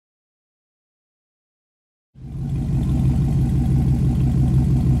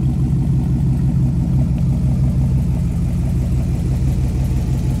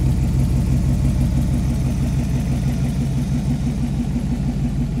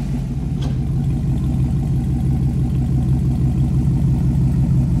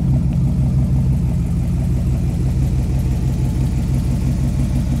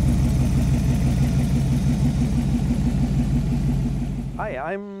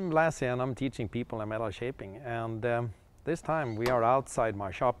I'm Lazze and I'm teaching people in metal shaping, and this time we are outside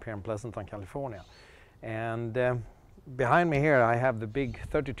my shop here in Pleasanton, California. And behind me here I have the big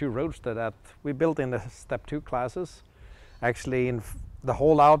 32 Roadster that we built in the step 2 classes. Actually the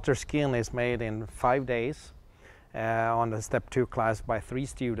whole outer skin is made in 5 days on the step 2 class by 3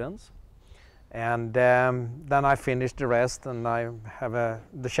 students. And then I finished the rest, and I have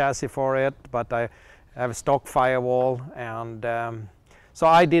the chassis for it, but I have a stock firewall, and so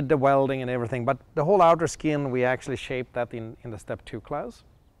I did the welding and everything, but the whole outer skin we actually shaped that in the step 2 class.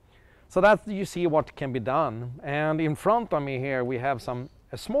 So that you see what can be done. And in front of me here we have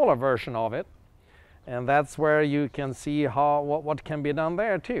a smaller version of it, and that's where you can see what can be done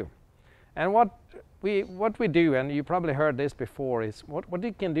there too. And what we do, and you probably heard this before, is what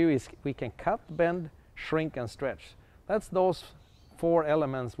you can do is we can cut, bend, shrink and stretch. That's those 4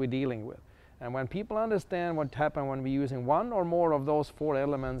 elements we're dealing with. And when people understand what happens when we're using one or more of those 4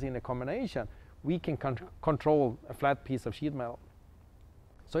 elements in a combination, we can control a flat piece of sheet metal.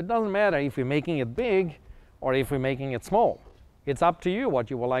 So it doesn't matter if we're making it big or if we're making it small. It's up to you what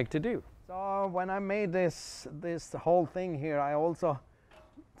you would like to do. So when I made this whole thing here, I also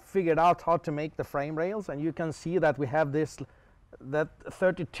figured out how to make the frame rails, and you can see that we have that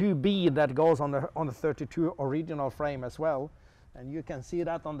 32 bead that goes on the 32 original frame as well, and you can see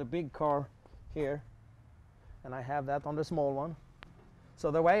that on the big car here, and I have that on the small one.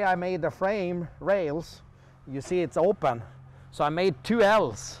 So the way I made the frame rails, you see it's open, so I made 2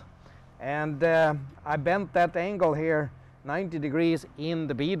 L's, and I bent that angle here 90 degrees in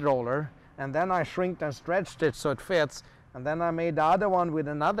the bead roller, and then I shrinked and stretched it so it fits, and then I made the other one with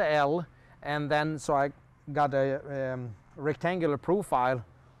another L, and then so I got a rectangular profile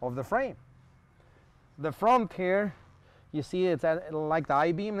of the frame. The front here, you see it's like the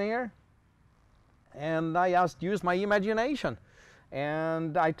I-beam there, and I just used my imagination,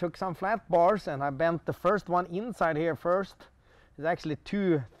 and I took some flat bars and I bent the first one inside here first. It's actually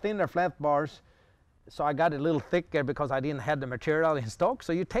 2 thinner flat bars, so I got it a little thicker because I didn't have the material in stock.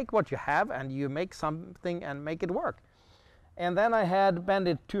 So you take what you have and you make something and make it work. And then I had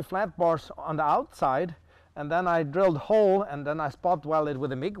bended 2 flat bars on the outside, and then I drilled a hole, and then I spot welded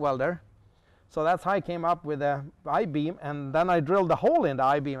with a MIG welder. So that's how I came up with the I-beam, and then I drilled a hole in the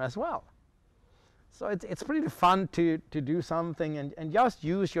I-beam as well. So it's pretty fun to do something and just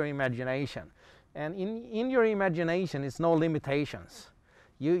use your imagination. And in your imagination, it's no limitations.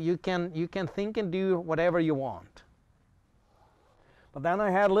 You can think and do whatever you want. But then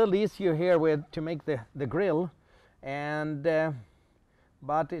I had a little issue here to make the grill, and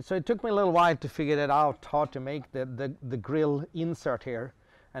so it took me a little while to figure it out, how to make the grill insert here,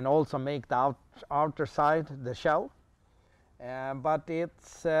 and also make the outer side, the shell. But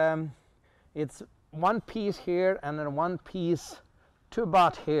it's 1 piece here and then 1 piece to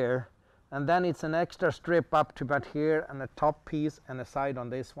about here, and then it's an extra strip up to about here, and a top piece and a side on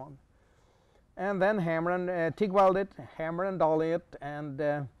this one. And then hammer and TIG weld it, hammer and dolly it, and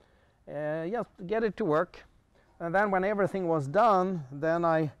just get it to work. And then when everything was done, then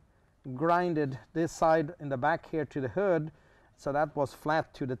I grinded this side in the back here to the hood, so that was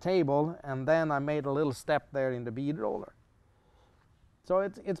flat to the table, and then I made a little step there in the bead roller. So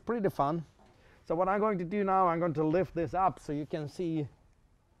it's pretty fun. So what I'm going to do now, I'm going to lift this up so you can see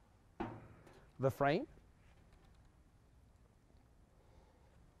the frame.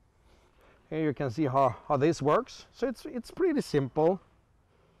 Here you can see how this works. So it's pretty simple.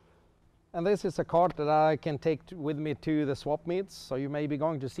 And this is a cart that I can take with me to the swap meets, so you may be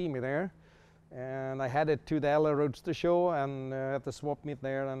going to see me there. And I had it to the LA Roadster show, and at the swap meet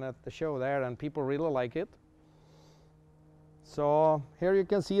there and at the show there, and people really like it. So here you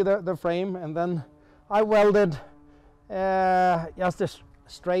can see the frame, and then I welded just a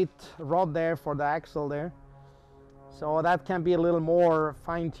straight rod there for the axle there. So that can be a little more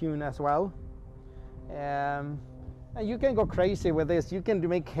fine-tuned as well. And you can go crazy with this. You can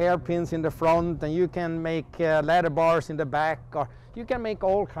make hairpins in the front, and you can make ladder bars in the back, or you can make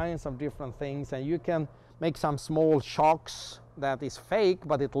all kinds of different things, and you can make some small shocks that is fake,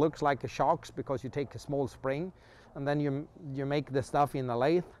 but it looks like a shocks because you take a small spring, and then you make the stuff in a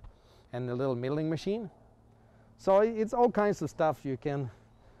lathe and a little milling machine. So it's all kinds of stuff you can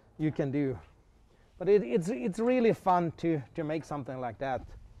do. But it's really fun to make something like that.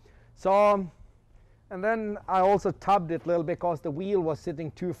 So, and then I also tubbed it a little because the wheel was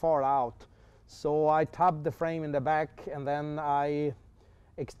sitting too far out. So I tubbed the frame in the back, and then I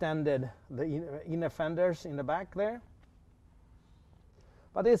extended the inner fenders in the back there.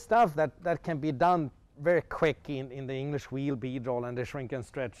 But it's stuff that can be done very quick in the English wheel bead roll and the shrink and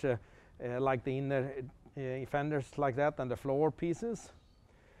stretch, like the inner fenders like that and the floor pieces.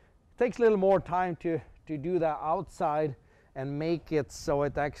 takes a little more time to do the outside and make it so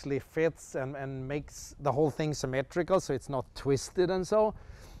it actually fits and makes the whole thing symmetrical, so it's not twisted and so.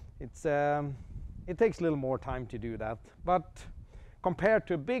 It takes a little more time to do that, but compared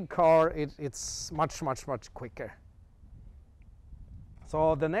to a big car, it's much quicker.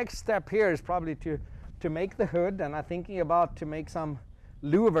 So the next step here is probably to make the hood, and I'm thinking about to make some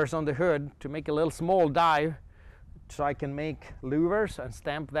louvers on the hood, to make a little small die so I can make louvers and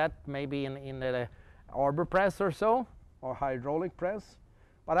stamp that maybe in the arbor press or so, or hydraulic press.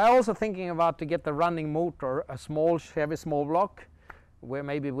 But I'm also thinking about to get the running motor, a small Chevy small block, where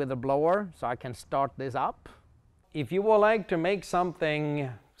maybe with a blower, so I can start this up. If you would like to make something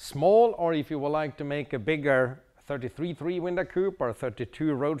small, or if you would like to make a bigger 33 3-window coupe or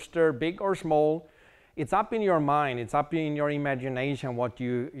 32 Roadster, big or small, it's up in your mind, it's up in your imagination.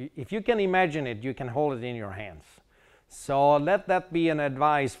 If you can imagine it, you can hold it in your hands. So let that be an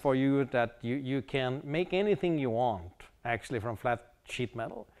advice for you, that you can make anything you want actually from flat sheet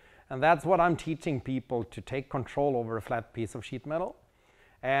metal. And that's what I'm teaching people, to take control over a flat piece of sheet metal.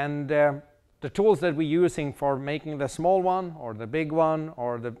 And the tools that we're using for making the small one or the big one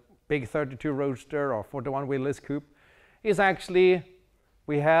or the big 32 Roadster or 41 wheelless coupe is actually,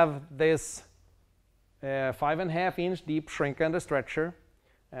 we have this 5.5 inch deep shrink under stretcher,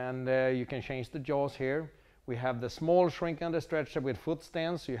 and you can change the jaws here. We have the small shrink under stretcher with foot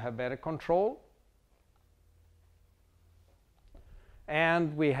stands, so you have better control.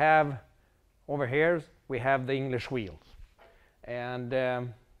 And we have over here, we have the English wheels. And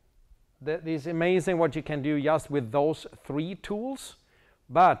it's amazing what you can do just with those 3 tools.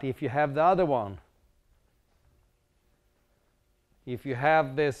 But if you have the other one, if you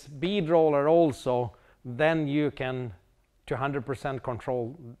have this bead roller also, then you can 200%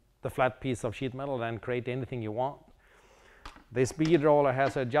 control the flat piece of sheet metal and create anything you want. This bead roller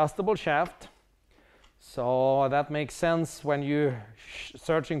has an adjustable shaft, so that makes sense when you're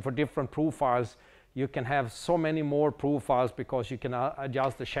searching for different profiles. You can have so many more profiles because you can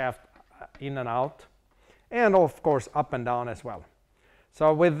adjust the shaft in and out, and of course up and down as well.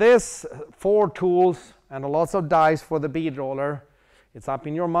 So with this 4 tools and lots of dies for the bead roller, it's up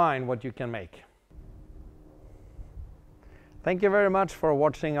in your mind what you can make. Thank you very much for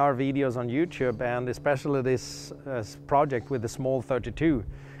watching our videos on YouTube, and especially this project with the small 32.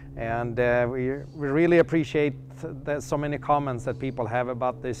 And we really appreciate so many comments that people have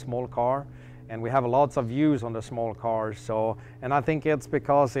about this small car, and we have lots of views on the small cars. So, and I think it's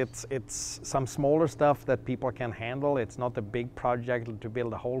because it's some smaller stuff that people can handle. It's not a big project to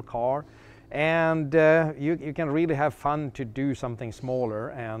build a whole car, and you can really have fun to do something smaller,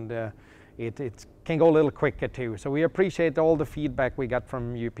 and it can go a little quicker too. So we appreciate all the feedback we got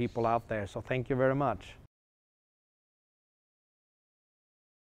from you people out there. So thank you very much.